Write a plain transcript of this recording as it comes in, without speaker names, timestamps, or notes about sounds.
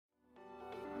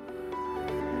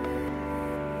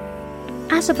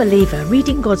As a believer,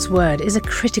 reading God's Word is a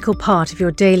critical part of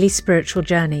your daily spiritual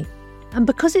journey. And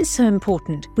because it's so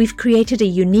important, we've created a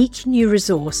unique new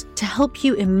resource to help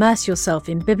you immerse yourself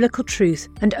in biblical truth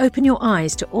and open your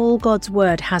eyes to all God's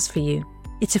Word has for you.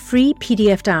 It's a free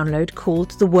PDF download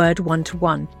called The Word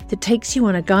 1-to-1 that takes you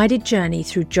on a guided journey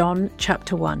through John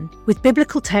chapter 1. With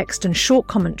biblical text and short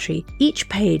commentary, each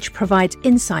page provides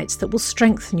insights that will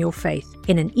strengthen your faith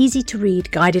in an easy-to-read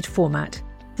guided format.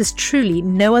 There's truly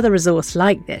no other resource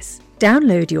like this.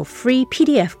 Download your free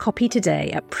PDF copy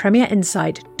today at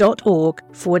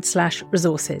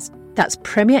premierinsight.org/resources. That's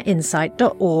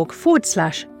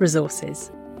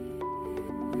premierinsight.org/resources.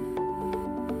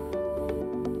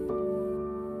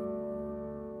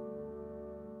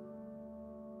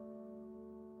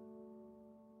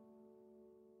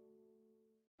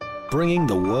 Bringing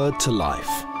the Word to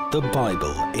life. The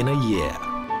Bible in a year.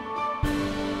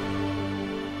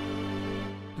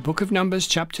 The book of Numbers,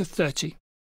 chapter 30.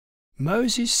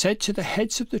 Moses said to the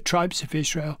heads of the tribes of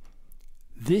Israel,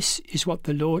 "This is what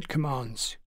the Lord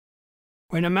commands.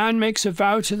 When a man makes a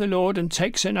vow to the Lord and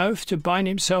takes an oath to bind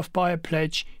himself by a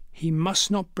pledge, he must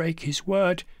not break his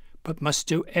word, but must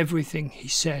do everything he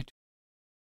said.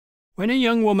 When a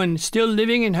young woman still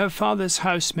living in her father's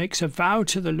house makes a vow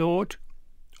to the Lord,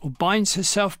 or binds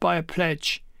herself by a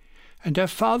pledge, and her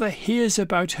father hears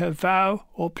about her vow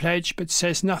or pledge but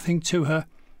says nothing to her,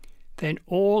 then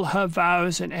all her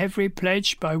vows and every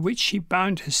pledge by which she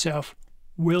bound herself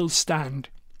will stand.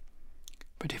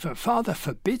 But if her father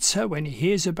forbids her when he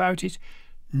hears about it,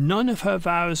 none of her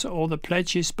vows or the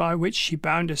pledges by which she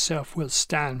bound herself will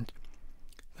stand.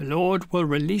 The Lord will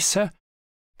release her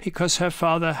because her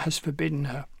father has forbidden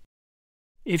her.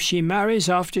 If she marries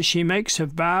after she makes a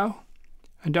vow,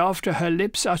 and after her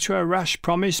lips utter a rash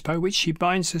promise by which she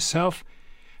binds herself,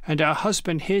 and her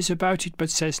husband hears about it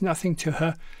but says nothing to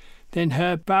her, then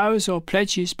her vows or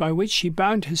pledges by which she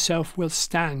bound herself will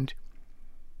stand.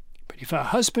 But if her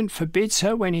husband forbids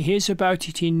her when he hears about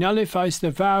it, he nullifies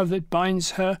the vow that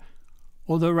binds her,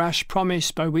 or the rash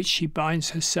promise by which she binds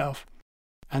herself,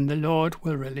 and the Lord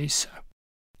will release her.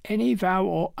 Any vow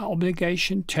or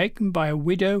obligation taken by a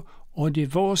widow or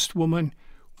divorced woman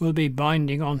will be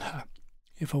binding on her.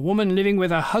 If a woman living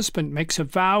with her husband makes a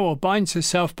vow or binds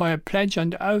herself by a pledge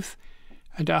and oath,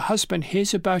 and her husband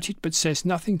hears about it but says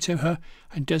nothing to her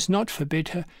and does not forbid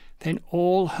her, then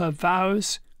all her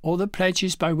vows or the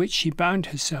pledges by which she bound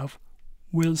herself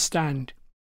will stand.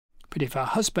 But if her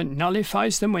husband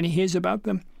nullifies them when he hears about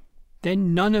them,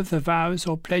 then none of the vows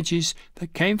or pledges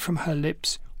that came from her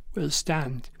lips will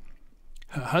stand.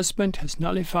 Her husband has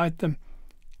nullified them,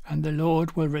 and the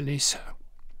Lord will release her.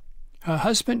 Her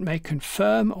husband may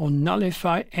confirm or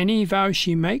nullify any vow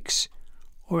she makes,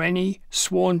 or any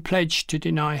sworn pledge to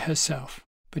deny herself.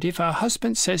 But if her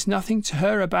husband says nothing to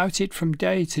her about it from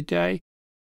day to day,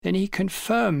 then he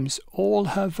confirms all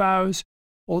her vows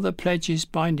or the pledges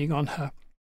binding on her.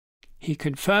 He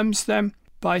confirms them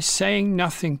by saying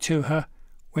nothing to her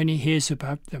when he hears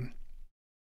about them.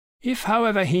 If,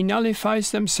 however, he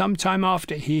nullifies them some time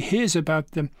after he hears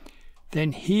about them,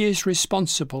 then he is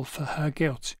responsible for her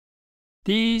guilt.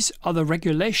 These are the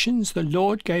regulations the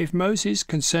Lord gave Moses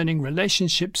concerning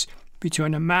relationships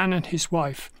between a man and his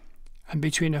wife, and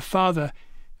between a father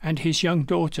and his young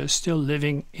daughter still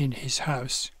living in his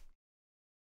house.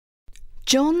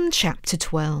 John chapter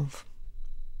 12.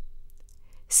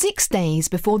 6 days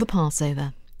before the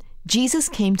Passover, Jesus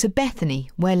came to Bethany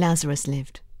where Lazarus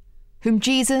lived, whom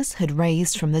Jesus had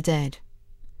raised from the dead.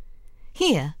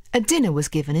 Here a dinner was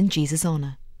given in Jesus'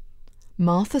 honour.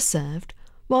 Martha served,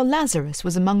 while Lazarus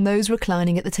was among those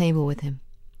reclining at the table with him.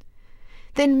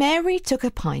 Then Mary took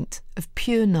a pint of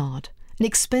pure nard, an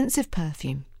expensive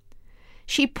perfume.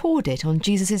 She poured it on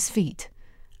Jesus' feet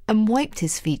and wiped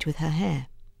his feet with her hair,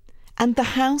 and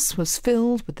the house was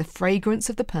filled with the fragrance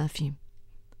of the perfume.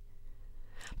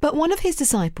 But one of his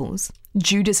disciples,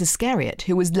 Judas Iscariot,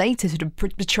 who was later to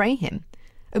betray him,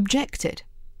 objected.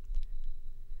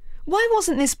 "Why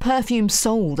wasn't this perfume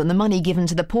sold and the money given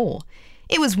to the poor?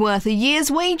 It was worth a year's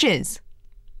wages."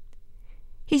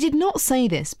 He did not say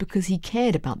this because he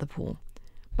cared about the poor,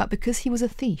 but because he was a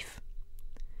thief.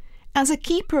 As a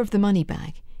keeper of the money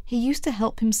bag, he used to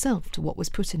help himself to what was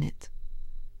put in it.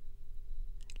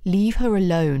 "Leave her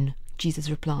alone," Jesus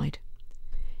replied.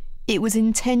 "It was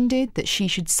intended that she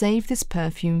should save this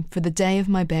perfume for the day of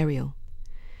my burial.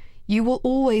 You will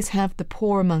always have the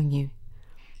poor among you,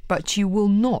 but you will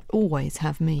not always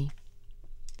have me."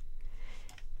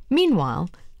 Meanwhile,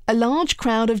 a large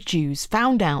crowd of Jews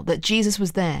found out that Jesus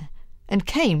was there and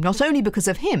came not only because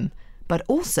of him, but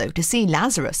also to see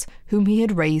Lazarus, whom he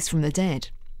had raised from the dead.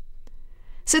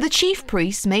 So the chief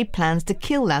priests made plans to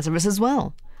kill Lazarus as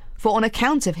well, for on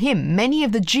account of him, many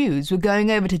of the Jews were going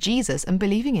over to Jesus and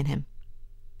believing in him.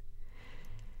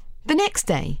 The next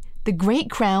day, the great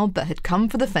crowd that had come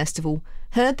for the festival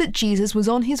heard that Jesus was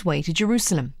on his way to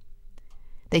Jerusalem.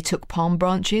 They took palm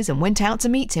branches and went out to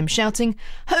meet him, shouting,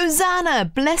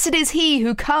 "Hosanna! Blessed is he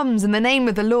who comes in the name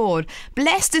of the Lord!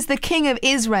 Blessed is the King of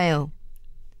Israel!"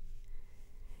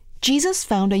 Jesus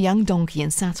found a young donkey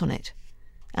and sat on it.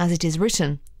 As it is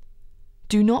written,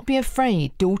 "Do not be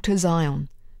afraid, daughter Zion.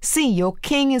 See, your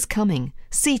king is coming,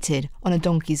 seated on a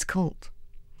donkey's colt."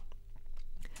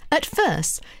 At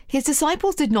first, his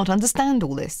disciples did not understand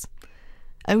all this.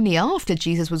 Only after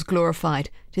Jesus was glorified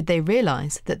did they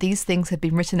realize that these things had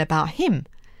been written about him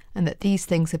and that these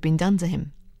things had been done to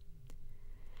him.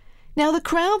 Now the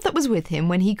crowd that was with him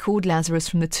when he called Lazarus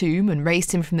from the tomb and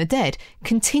raised him from the dead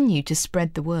continued to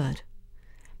spread the word.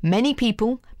 Many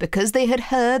people, because they had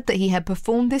heard that he had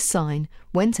performed this sign,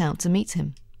 went out to meet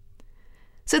him.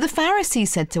 So the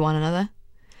Pharisees said to one another,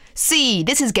 "See,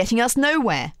 this is getting us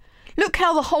nowhere. Look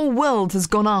how the whole world has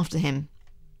gone after him."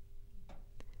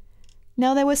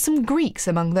 Now there were some Greeks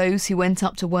among those who went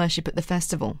up to worship at the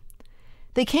festival.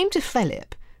 They came to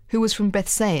Philip, who was from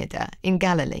Bethsaida in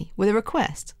Galilee, with a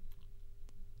request.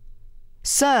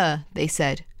 "Sir," they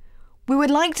said, "we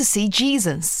would like to see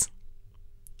Jesus."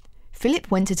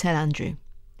 Philip went to tell Andrew.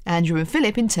 Andrew and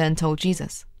Philip in turn told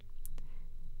Jesus.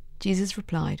 Jesus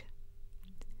replied,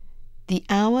 "The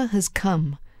hour has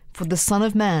come for the Son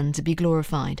of Man to be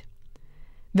glorified.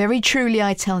 Very truly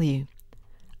I tell you,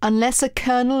 unless a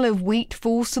kernel of wheat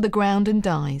falls to the ground and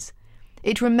dies,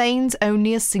 it remains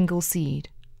only a single seed.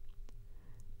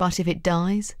 But if it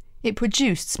dies, it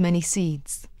produces many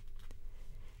seeds.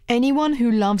 Anyone who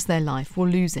loves their life will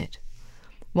lose it,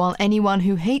 while anyone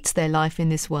who hates their life in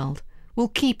this world will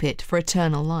keep it for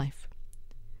eternal life.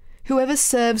 Whoever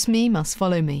serves me must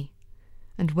follow me,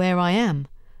 and where I am,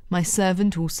 my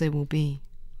servant also will be.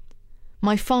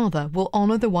 My Father will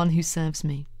honour the one who serves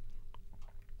me.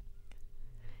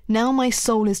 Now my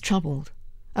soul is troubled,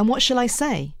 and what shall I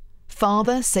say?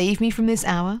 Father, save me from this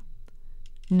hour?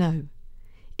 No,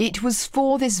 it was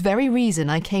for this very reason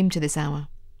I came to this hour.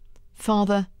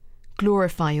 Father,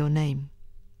 glorify your name."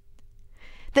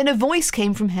 Then a voice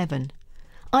came from heaven,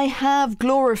 "I have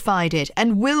glorified it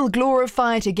and will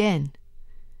glorify it again."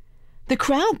 The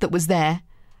crowd that was there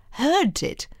heard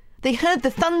it. They heard the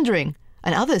thundering,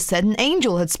 and others said an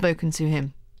angel had spoken to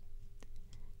him.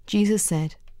 Jesus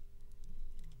said,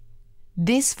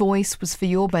 "This voice was for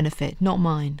your benefit, not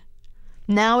mine.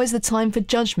 Now is the time for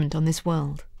judgment on this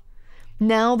world.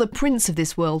 Now the prince of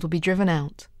this world will be driven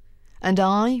out, and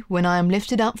I, when I am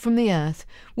lifted up from the earth,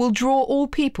 will draw all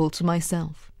people to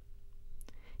myself."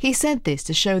 He said this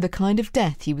to show the kind of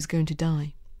death he was going to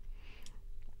die.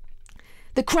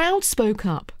 The crowd spoke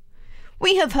up.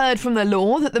 "We have heard from the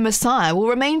law that the Messiah will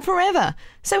remain forever.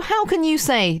 So how can you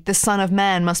say the Son of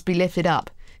Man must be lifted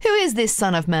up? Who is this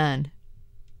Son of Man?"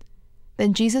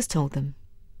 Then Jesus told them,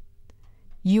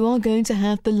 "You are going to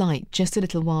have the light just a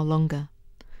little while longer.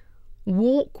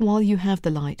 Walk while you have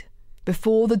the light,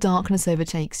 before the darkness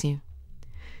overtakes you.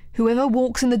 Whoever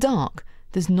walks in the dark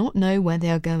does not know where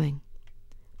they are going.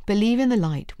 Believe in the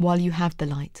light while you have the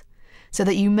light, so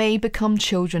that you may become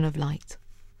children of light."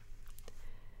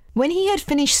 When he had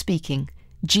finished speaking,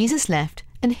 Jesus left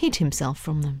and hid himself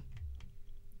from them.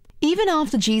 Even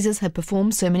after Jesus had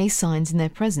performed so many signs in their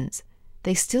presence,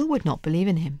 they still would not believe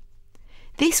in him.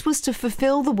 This was to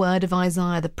fulfill the word of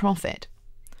Isaiah the prophet.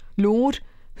 "Lord,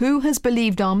 who has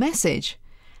believed our message?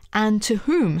 And to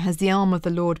whom has the arm of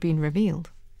the Lord been revealed?"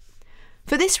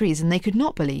 For this reason they could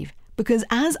not believe, because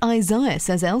as Isaiah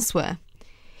says elsewhere,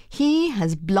 "He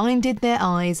has blinded their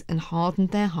eyes and hardened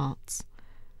their hearts,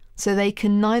 so they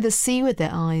can neither see with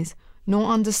their eyes nor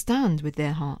understand with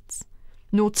their hearts,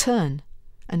 nor turn,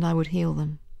 and I would heal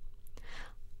them."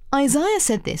 Isaiah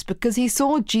said this because he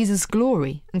saw Jesus'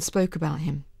 glory and spoke about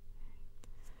him.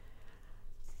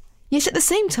 Yet at the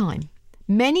same time,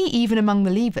 many even among the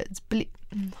leaders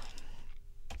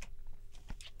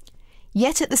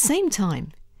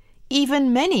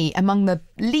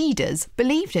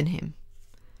believed in him.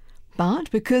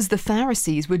 But because the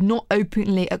Pharisees would not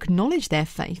openly acknowledge their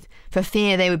faith for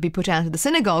fear they would be put out of the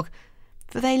synagogue,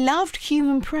 for they loved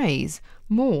human praise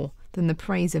more than the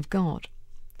praise of God.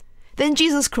 Then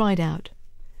Jesus cried out,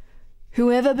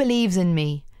 "Whoever believes in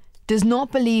me does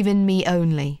not believe in me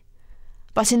only,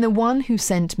 but in the one who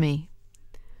sent me.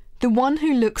 The one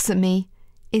who looks at me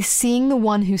is seeing the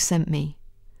one who sent me.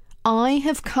 I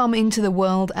have come into the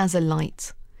world as a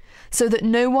light, so that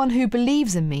no one who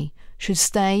believes in me should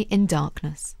stay in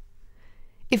darkness.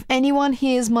 If anyone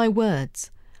hears my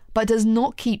words but does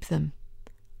not keep them,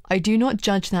 I do not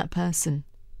judge that person.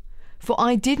 For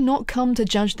I did not come to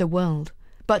judge the world,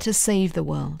 but to save the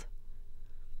world.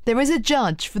 There is a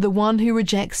judge for the one who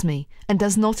rejects me and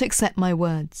does not accept my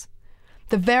words.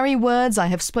 The very words I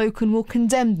have spoken will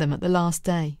condemn them at the last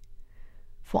day.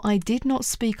 For I did not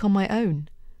speak on my own,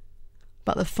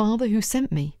 but the Father who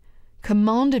sent me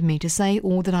commanded me to say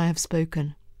all that I have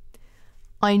spoken.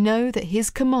 I know that his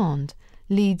command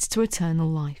leads to eternal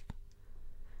life.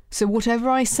 So whatever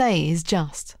I say is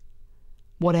just,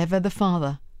 whatever the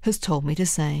Father has told me to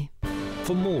say.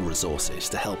 For more resources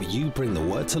to help you bring the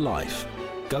word to life,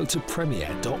 go to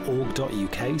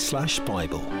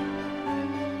premier.org.uk/Bible.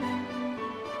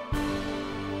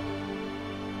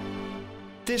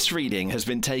 This reading has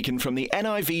been taken from the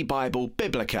NIV Bible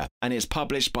Biblica and is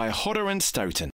published by Hodder and Stoughton.